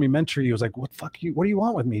and let me mentor you. I was like, what do you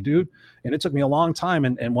want with me, dude? And it took me a long time.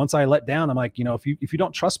 And once I let down, I'm like, if you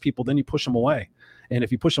don't trust people, then you push them away. And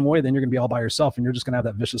if you push them away, then you're gonna be all by yourself, and you're just gonna have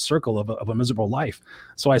that vicious circle of a miserable life.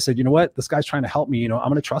 So I said, you know what, this guy's trying to help me, I'm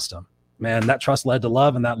gonna trust him. Man, that trust led to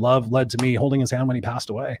love, and that love led to me holding his hand when he passed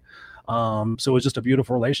away. So it was just a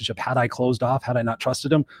beautiful relationship. Had I closed off, had I not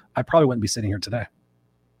trusted him, I probably wouldn't be sitting here today.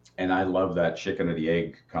 And I love that chicken or the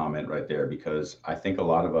egg comment right there, because I think a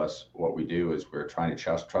lot of us, what we do is we're trying to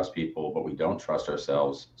trust people, but we don't trust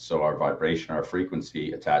ourselves. So our vibration, our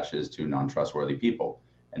frequency attaches to non-trustworthy people.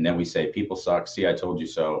 And then we say, people suck. See, I told you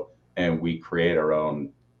so. And we create our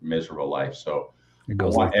own miserable life. So I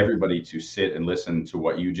want everybody to sit and listen to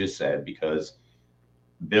what you just said, because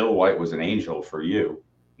Bill White was an angel for you.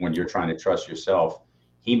 When you're trying to trust yourself,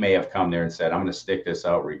 he may have come there and said, I'm going to stick this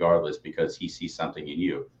out regardless, because he sees something in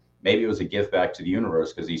you. Maybe it was a gift back to the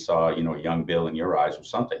universe because he saw, young Bill in your eyes or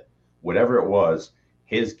something. Whatever it was,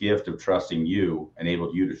 his gift of trusting you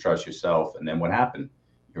enabled you to trust yourself. And then what happened?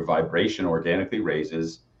 Your vibration organically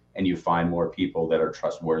raises, and you find more people that are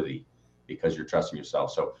trustworthy because you're trusting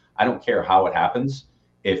yourself. So I don't care how it happens.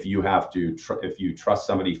 If you have to, if you trust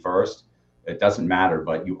somebody first, it doesn't matter,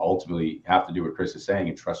 but you ultimately have to do what Chris is saying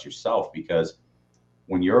and trust yourself, because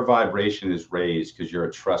when your vibration is raised because you're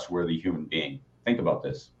a trustworthy human being, think about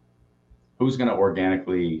this. Who's going to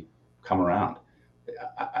organically come around?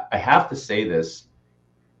 I have to say this.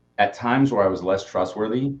 At times where I was less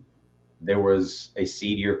trustworthy, there was a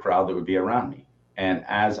seedier crowd that would be around me. And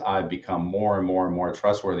as I've become more and more and more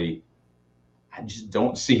trustworthy, I just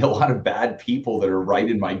don't see a lot of bad people that are right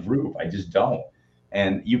in my group. I just don't.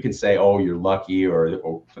 And you can say, oh, you're lucky,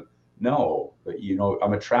 or no, but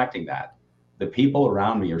I'm attracting that. The people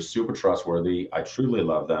around me are super trustworthy. I truly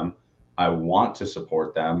love them. I want to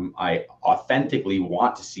support them. I authentically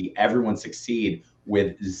want to see everyone succeed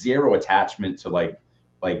with zero attachment to like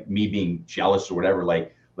me being jealous or whatever.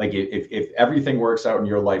 Like if everything works out in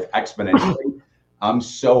your life exponentially, I'm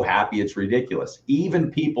so happy it's ridiculous. Even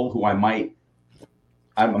people who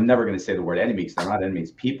I'm never going to say the word enemy because they're not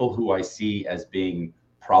enemies. People who I see as being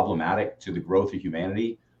problematic to the growth of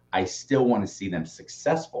humanity, I still want to see them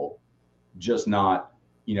successful, just not,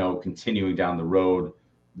 continuing down the road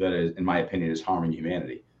that is, in my opinion, is harming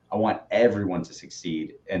humanity. I want everyone to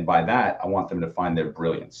succeed. And by that, I want them to find their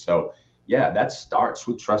brilliance. So yeah, that starts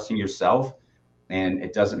with trusting yourself. And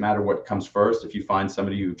it doesn't matter what comes first. If you find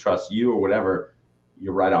somebody who trusts you or whatever,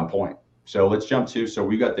 you're right on point. So let's jump to, so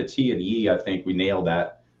we got the T and E. I think we nailed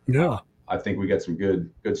that. Yeah. I think we got some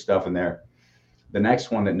good stuff in there. The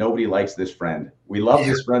next one, that nobody likes this friend. We love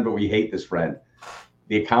this friend, but we hate this friend.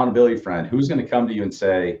 The accountability friend. Who's going to come to you and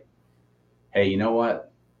say, hey, you know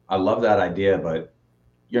what? I love that idea, but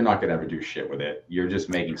you're not going to ever do shit with it. You're just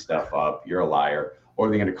making stuff up. You're a liar. Or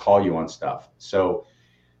they're going to call you on stuff. So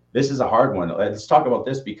this is a hard one. Let's talk about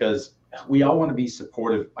this, because we all want to be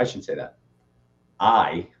supportive. I shouldn't say that.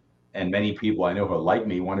 I and many people I know who are like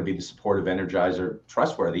me want to be the supportive energizer,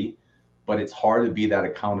 trustworthy, but it's hard to be that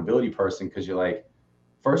accountability person, because you're like,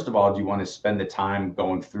 first of all, do you want to spend the time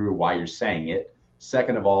going through why you're saying it?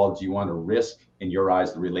 Second of all, do you want to risk, in your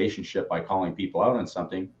eyes, the relationship by calling people out on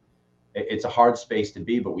something? It's a hard space to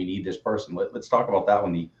be, but we need this person. Let's talk about that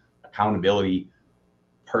one, the accountability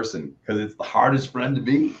person, because it's the hardest friend to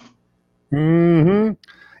be. Mm-hmm.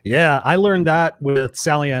 Yeah, I learned that with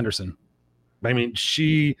Sally Anderson. I mean,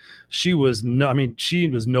 she was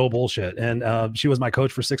no bullshit. And she was my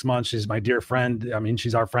coach for 6 months. She's my dear friend. I mean,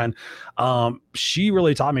 she's our friend. She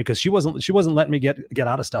really taught me, because she wasn't letting me get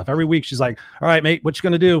out of stuff. Every week she's like, all right, mate, what you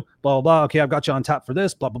gonna do? Blah, blah, blah. Okay, I've got you on tap for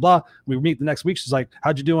this, blah, blah, blah. We meet the next week. She's like,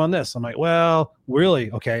 how'd you do on this? I'm like, well,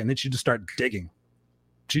 really? Okay. And then she just started digging.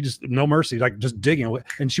 She just, no mercy, like just digging.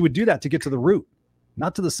 And she would do that to get to the root,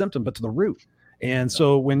 not to the symptom, but to the root. And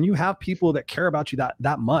so when you have people that care about you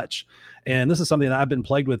that much, and this is something that I've been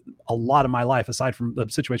plagued with a lot of my life, aside from the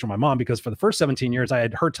situation with my mom, because for the first 17 years, I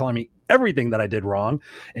had her telling me everything that I did wrong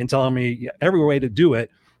and telling me every way to do it.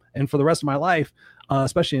 And for the rest of my life,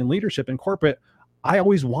 especially in leadership and corporate, I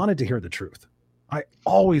always wanted to hear the truth. I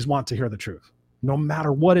always want to hear the truth, no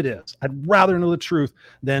matter what it is. I'd rather know the truth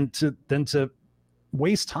than to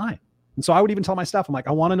waste time. And so I would even tell my staff, I'm like,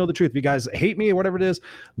 I want to know the truth. If you guys hate me or whatever it is,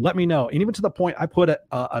 let me know. And even to the point, I put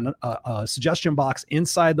a suggestion box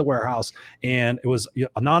inside the warehouse, and it was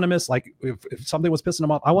anonymous. Like if something was pissing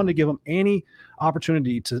them off, I wanted to give them any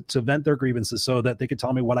opportunity to vent their grievances so that they could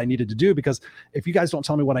tell me what I needed to do. Because if you guys don't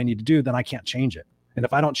tell me what I need to do, then I can't change it. And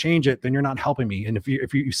if I don't change it, then you're not helping me. And if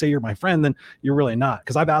you say you're my friend, then you're really not.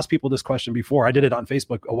 Because I've asked people this question before. I did it on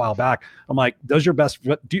Facebook a while back. I'm like, as a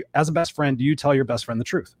best friend, do you tell your best friend the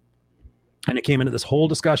truth? And it came into this whole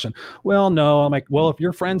discussion. Well, no. I'm like, well, if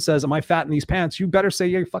your friend says, am I fat in these pants? You better say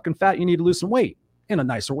you're fucking fat. You need to lose some weight, in a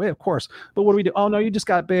nicer way, of course. But what do we do? Oh, no, you just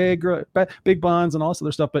got big buns and all this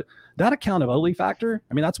other stuff. But that accountability factor,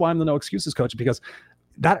 I mean, that's why I'm the no excuses coach, because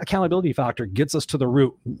that accountability factor gets us to the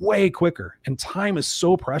root way quicker. And time is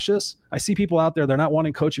so precious. I see people out there, they're not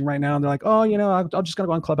wanting coaching right now. And they're like, oh, I'm just going to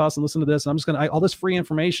go on Clubhouse and listen to this. And I'm just going to, all this free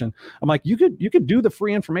information. I'm like, you could do the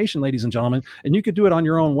free information, ladies and gentlemen, and you could do it on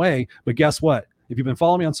your own way. But guess what? If you've been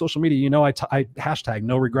following me on social media, I hashtag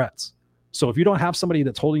no regrets. So if you don't have somebody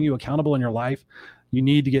that's holding you accountable in your life, you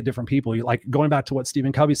need to get different people. You, like going back to what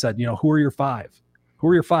Stephen Covey said, who are your five? Who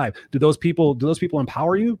are your five? Do those people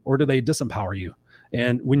empower you, or do they disempower you?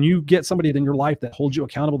 And when you get somebody in your life that holds you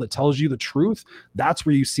accountable, that tells you the truth, that's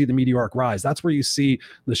where you see the meteoric rise. That's where you see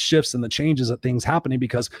the shifts and the changes of things happening,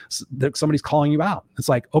 because somebody's calling you out. It's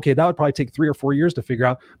like, okay, that would probably take 3 or 4 years to figure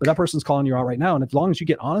out, but that person's calling you out right now. And as long as you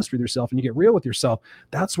get honest with yourself and you get real with yourself,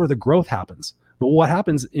 that's where the growth happens. But what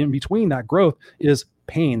happens in between that growth is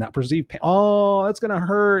pain, that perceived pain. Oh, that's going to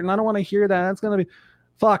hurt. And I don't want to hear that. It's going to be,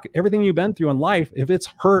 fuck, everything you've been through in life, if it's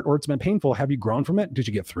hurt or it's been painful, have you grown from it? Did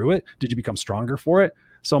you get through it? Did you become stronger for it?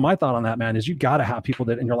 So my thought on that, man, is you got to have people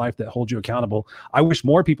that in your life that hold you accountable. I wish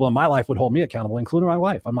more people in my life would hold me accountable, including my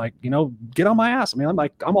wife. I'm like, get on my ass. I mean,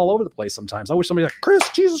 I'm all over the place sometimes. I wish somebody like, Chris,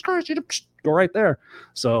 Jesus Christ, you go right there.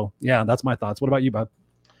 So yeah, that's my thoughts. What about you, bud?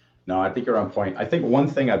 No, I think you're on point. I think one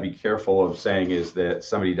thing I'd be careful of saying is that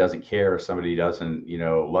somebody doesn't care, or somebody doesn't,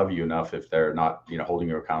 love you enough if they're not, holding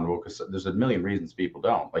you accountable, because there's a million reasons people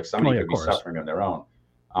don't. Like somebody could be suffering on their own.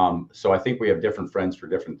 So I think we have different friends for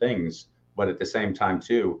different things, but at the same time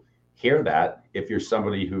too, hear that if you're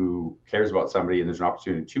somebody who cares about somebody and there's an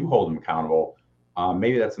opportunity to hold them accountable,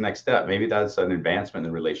 maybe that's the next step. Maybe that's an advancement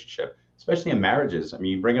in the relationship, especially in marriages. I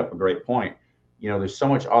mean, you bring up a great point. There's so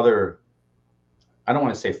much other, I don't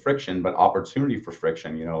want to say friction, but opportunity for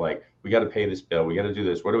friction, like we got to pay this bill. We got to do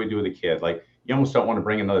this. What do we do with the kid? Like you almost don't want to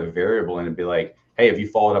bring another variable in and be like, hey, have you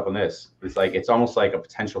followed up on this? It's almost like a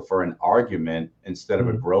potential for an argument instead of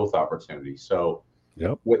a growth opportunity. So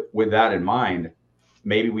with that in mind,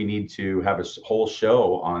 maybe we need to have a whole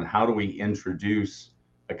show on how do we introduce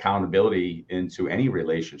accountability into any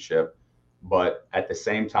relationship, but at the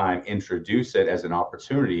same time, introduce it as an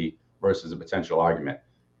opportunity versus a potential argument.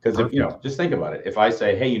 Because if just think about it. If I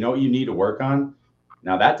say, hey, you know what you need to work on?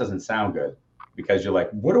 Now that doesn't sound good, because you're like,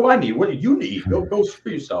 what do I need? What do you need? Go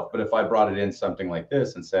screw yourself. But if I brought it in something like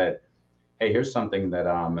this and said, hey, here's something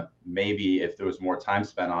that maybe if there was more time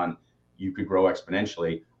spent on, you could grow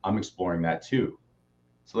exponentially. I'm exploring that too.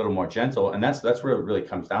 It's a little more gentle. And that's where it really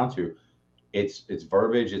comes down to. It's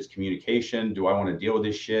verbiage, it's communication. Do I want to deal with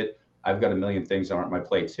this shit? I've got a million things on my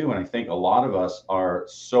plate too. And I think a lot of us are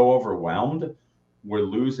so overwhelmed, we're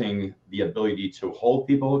losing the ability to hold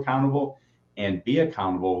people accountable and be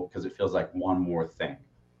accountable because it feels like one more thing.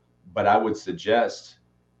 But I would suggest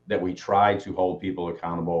that we try to hold people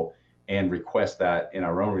accountable and request that in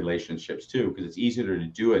our own relationships too, because it's easier to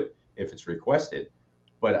do it if it's requested.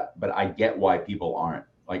 But I get why people aren't.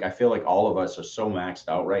 Like, I feel like all of us are so maxed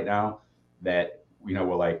out right now that,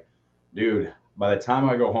 we're like, dude, by the time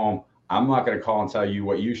I go home, I'm not going to call and tell you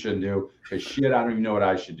what you shouldn't do, because shit, I don't even know what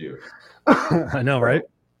I should do. I know, right?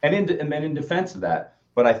 And then in defense of that,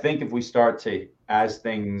 but I think if we start to, as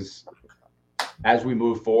we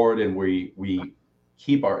move forward and we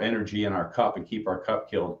keep our energy in our cup and keep our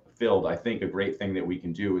cup filled, I think a great thing that we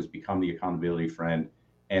can do is become the accountability friend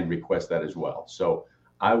and request that as well. So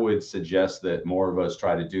I would suggest that more of us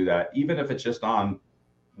try to do that, even if it's just on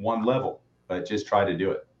one level, but just try to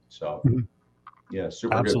do it. So yeah,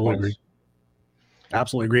 super Absolutely good points.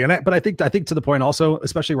 Absolutely agree. And but I think to the point also,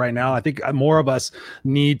 especially right now, I think more of us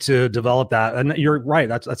need to develop that. And you're right.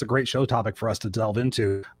 That's a great show topic for us to delve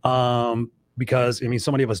into. Because I mean,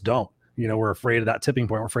 so many of us don't. We're afraid of that tipping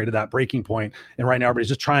point. We're afraid of that breaking point. And right now, everybody's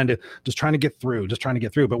just trying to get through.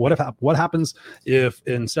 But what happens if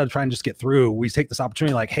instead of trying to just get through, we take this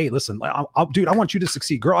opportunity like, hey, listen, dude, I want you to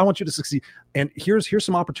succeed. Girl, I want you to succeed. And here's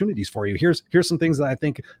some opportunities for you. Here's some things that I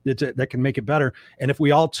think that can make it better. And if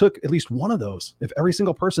we all took at least one of those, if every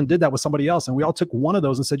single person did that with somebody else, and we all took one of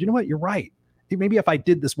those and said, you know what, you're right. Maybe if I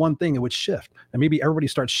did this one thing, it would shift, and maybe everybody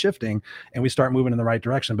starts shifting and we start moving in the right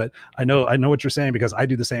direction. But I know what you're saying, because I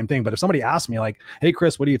do the same thing. But if somebody asks me like, hey,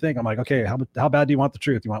 Chris, what do you think? I'm like, okay, how bad do you want the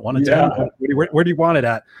truth? You want 1 to 10? Where do you want it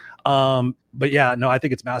at? But yeah, no, I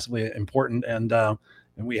think it's massively important. And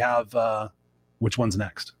we have, which one's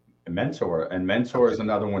next? Mentor is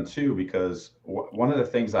another one too, because one of the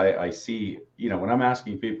things I see, when I'm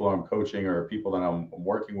asking people I'm coaching or people that I'm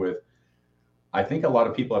working with, I think a lot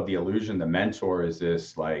of people have the illusion the mentor is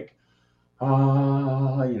this like,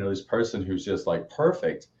 this person who's just like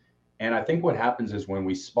perfect. And I think what happens is when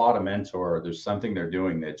we spot a mentor, there's something they're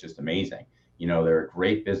doing that's just amazing. They're a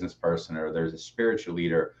great business person, or there's a spiritual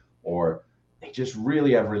leader, or they just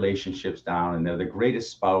really have relationships down, and they're the greatest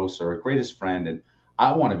spouse or greatest friend. And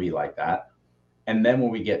I want to be like that. And then when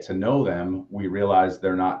we get to know them, we realize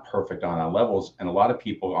they're not perfect on our levels. And a lot of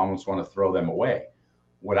people almost want to throw them away.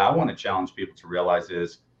 What I want to challenge people to realize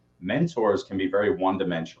is mentors can be very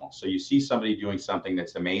one-dimensional. So you see somebody doing something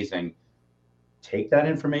that's amazing, take that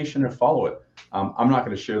information and follow it. I'm not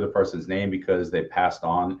going to share the person's name because they passed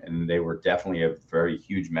on, and they were definitely a very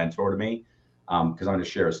huge mentor to me, because I'm going to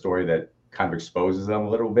share a story that kind of exposes them a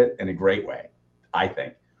little bit in a great way, I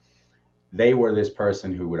think. They were this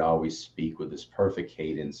person who would always speak with this perfect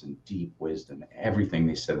cadence and deep wisdom. Everything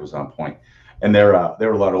they said was on point. And they're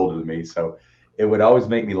a lot older than me, so it would always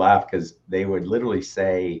make me laugh, because they would literally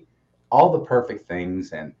say all the perfect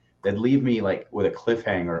things, and they'd leave me like with a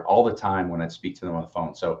cliffhanger all the time when I'd speak to them on the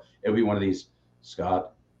phone. So it would be one of these,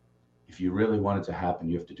 Scott, if you really want it to happen,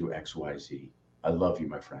 you have to do X, Y, Z. I love you,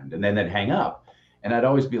 my friend. And then they'd hang up. And I'd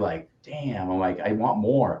always be like, damn, I'm like, I want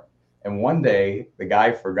more. And one day the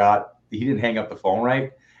guy forgot, he didn't hang up the phone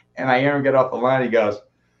right. And I hear him get off the line. He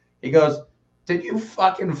goes, did you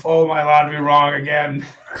fucking fold my laundry wrong again?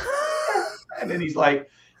 And then he's like,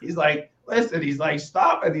 listen, he's like,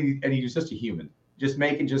 stop. And he's just a human, just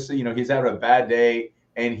making, he's having a bad day,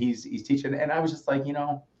 and he's teaching. And I was just like,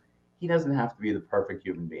 he doesn't have to be the perfect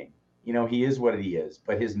human being. He is what he is,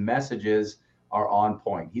 but his messages are on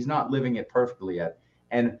point. He's not living it perfectly yet.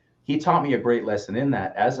 And he taught me a great lesson in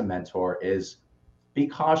that as a mentor is be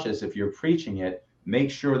cautious if you're preaching it,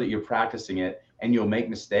 make sure that you're practicing it, and you'll make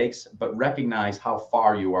mistakes, but recognize how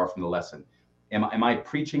far you are from the lesson. Am I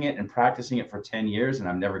preaching it and practicing it for 10 years and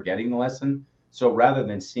I'm never getting the lesson? So rather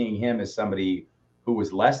than seeing him as somebody who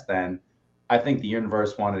was less than, I think the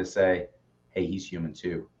universe wanted to say, hey, he's human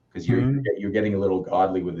too. Because you're getting a little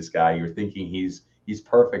godly with this guy. You're thinking he's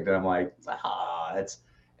perfect. And I'm like,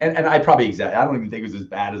 and I probably I don't even think it was as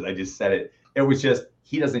bad as I just said it. It was just,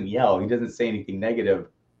 he doesn't yell. He doesn't say anything negative,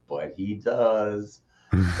 but he does.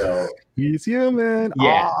 So he's human.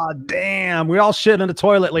 Yeah. Oh, damn. We all shit in the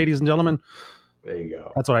toilet, ladies and gentlemen. There you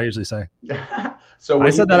go. That's what I usually say. So I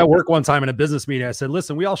said that at work one time in a business meeting. I said,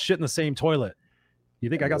 listen, we all shit in the same toilet. You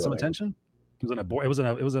think I got some attention? It was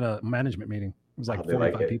in a management meeting. It was like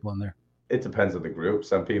 45 people in there. It depends on the group.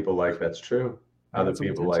 Some people like, that's true. Other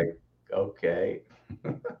people like, okay.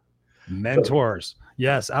 Mentors.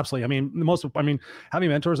 Yes, absolutely. I mean, having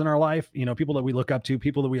mentors in our life, people that we look up to,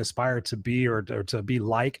 people that we aspire to be or to be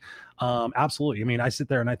like, absolutely. I mean, I sit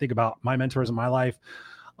there and I think about my mentors in my life,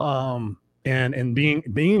 and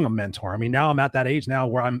being a mentor. I mean, now I'm at that age now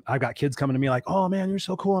where I've got kids coming to me like, oh man, you're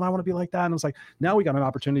so cool, and I want to be like that. And it's like, now we got an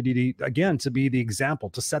opportunity to be the example,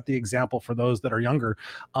 to set the example for those that are younger,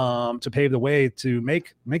 to pave the way to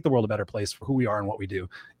make the world a better place for who we are and what we do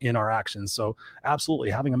in our actions. So absolutely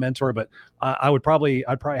having a mentor. But I'd probably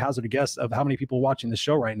hazard a guess of how many people watching the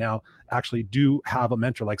show right now actually do have a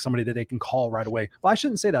mentor, like somebody that they can call right away. Well, I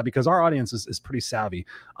shouldn't say that because our audience is pretty savvy.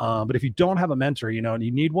 But if you don't have a mentor, and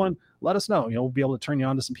you need one, let us know. We'll be able to turn you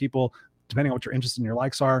on to some people depending on what your interests and your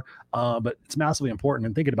likes are. But it's massively important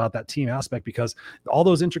and thinking about that team aspect, because all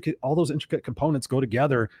those intricate components go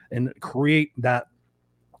together and create that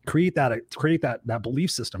create that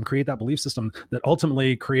belief system, that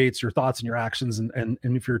ultimately creates your thoughts and your actions. And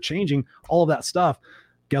if you're changing all of that stuff,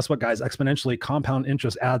 guess what, guys? Exponentially, compound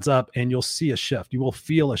interest adds up, and you'll see a shift. You will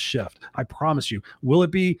feel a shift. I promise you. Will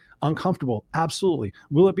it be uncomfortable? Absolutely.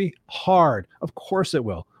 Will it be hard? Of course it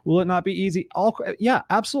will. Will it not be easy? Yeah,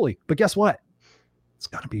 absolutely. But guess what? It's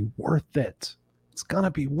gonna be worth it. It's gonna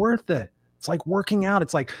be worth it. It's like working out.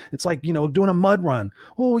 It's like, doing a mud run.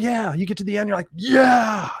 Oh yeah. You get to the end. You're like,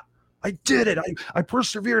 yeah, I did it. I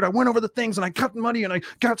persevered. I went over the things and I cut money and I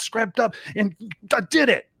got scrapped up and I did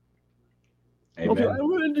it. Amen. I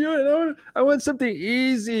want to do it. I want something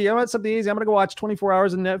easy. I'm going to go watch 24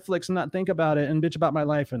 hours of Netflix and not think about it and bitch about my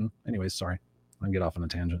life. And anyways, sorry. I can get off on a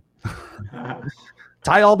tangent.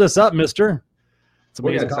 Tie all this up, mister.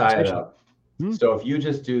 We're going to tie it up. So if you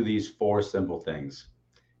just do these 4 simple things,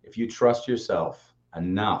 if you trust yourself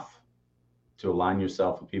enough to align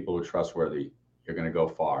yourself with people who are trustworthy, you're going to go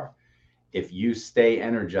far. If you stay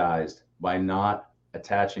energized by not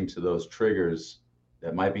attaching to those triggers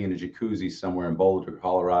that might be in a jacuzzi somewhere in Boulder,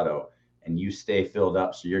 Colorado, and you stay filled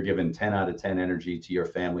up, so you're giving 10 out of 10 energy to your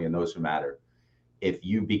family and those who matter. If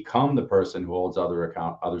you become the person who holds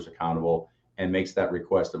others accountable and makes that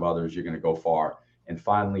request of others, you're going to go far. And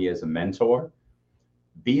finally, as a mentor,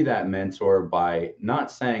 be that mentor by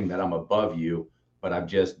not saying that I'm above you, but I've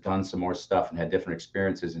just done some more stuff and had different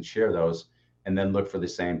experiences, and share those. And then look for the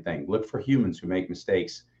same thing. Look for humans who make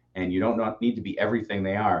mistakes, and you don't need to be everything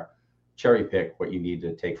they are. Cherry pick what you need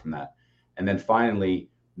to take from that. And then finally,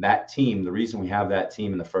 that team, the reason we have that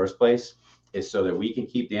team in the first place is so that we can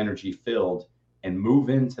keep the energy filled and move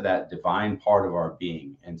into that divine part of our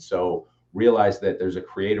being. And so realize that there's a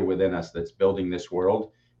creator within us that's building this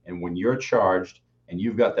world. And when you're charged and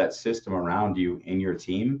you've got that system around you in your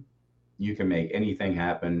team, you can make anything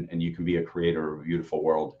happen, and you can be a creator of a beautiful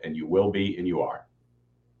world, and you will be, and you are.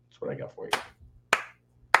 That's what I got for you.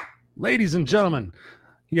 Ladies and gentlemen,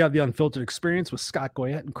 you have the Unfiltered Experience with Scott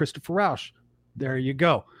Goyette and Christopher Rausch. There you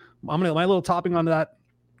go. My little topping on that,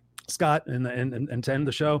 Scott, and to end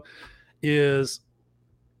the show is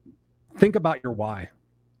think about your why.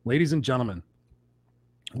 Ladies and gentlemen,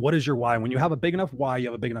 what is your why? When you have a big enough why, you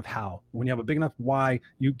have a big enough how. When you have a big enough why,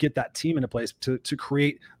 you get that team into place to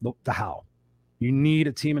create the how. You need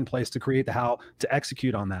a team in place to create the how, to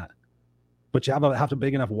execute on that. But you have a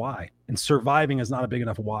big enough why. And surviving is not a big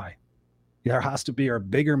enough why. There has to be a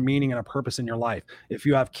bigger meaning and a purpose in your life. If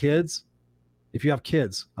you have kids, I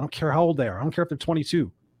don't care how old they are. I don't care if they're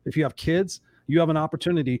 22. If you have kids, you have an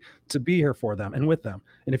opportunity to be here for them and with them.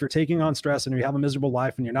 And if you're taking on stress and you have a miserable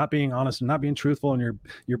life and you're not being honest and not being truthful and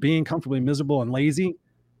you're being comfortably miserable and lazy,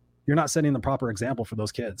 you're not setting the proper example for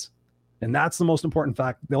those kids. And that's the most important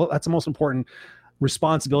fact. That's the most important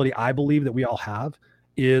responsibility I believe that we all have,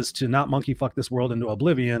 is to not monkey fuck this world into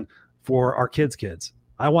oblivion for our kids.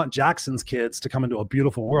 I want Jackson's kids to come into a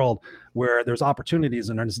beautiful world where there's opportunities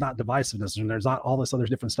and there's not divisiveness and there's not all this other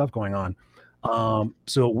different stuff going on.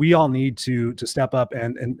 So we all need to step up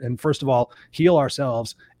and first of all, heal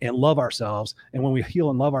ourselves and love ourselves. And when we heal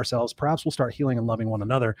and love ourselves, perhaps we'll start healing and loving one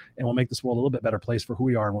another, and we'll make this world a little bit better place for who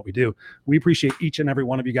we are and what we do. We appreciate each and every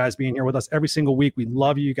one of you guys being here with us every single week. We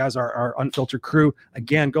love you. You guys are our Unfiltered crew.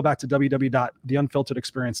 Again, go back to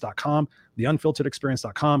www.theunfilteredexperience.com,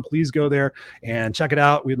 theunfilteredexperience.com. Please go there and check it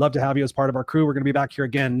out. We'd love to have you as part of our crew. We're going to be back here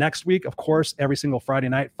again next week, of course, every single Friday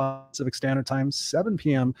night, 5 Pacific Standard Time, 7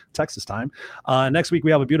 p.m. Texas time. Next week, we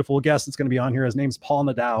have a beautiful guest that's going to be on here. His name's Paul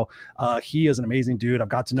Nadeau. He is an amazing dude. I've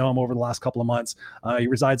got to know him over the last couple of months. He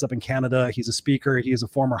resides up in Canada. He's a speaker. He is a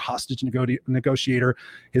former hostage negotiator.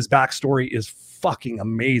 His backstory is fucking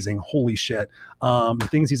amazing. Holy shit. The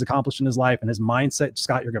things he's accomplished in his life and his mindset,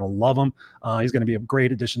 Scott, you're going to love him. He's going to be a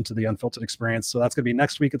great addition to the Unfiltered Experience. So that's going to be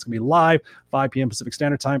next week. It's going to be live, 5 p.m. Pacific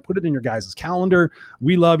Standard Time. Put it in your guys' calendar.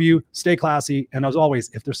 We love you. Stay classy. And as always,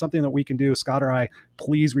 if there's something that we can do, Scott or I,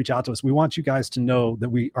 please reach out to us. We want you guys to know that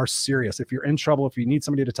we are serious. If you're in trouble, if you need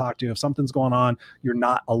somebody to talk to, if something's going on, you're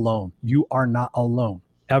not alone. You are not alone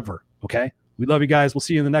ever. Okay. We love you guys. We'll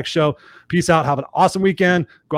see you in the next show. Peace out. Have an awesome weekend. Go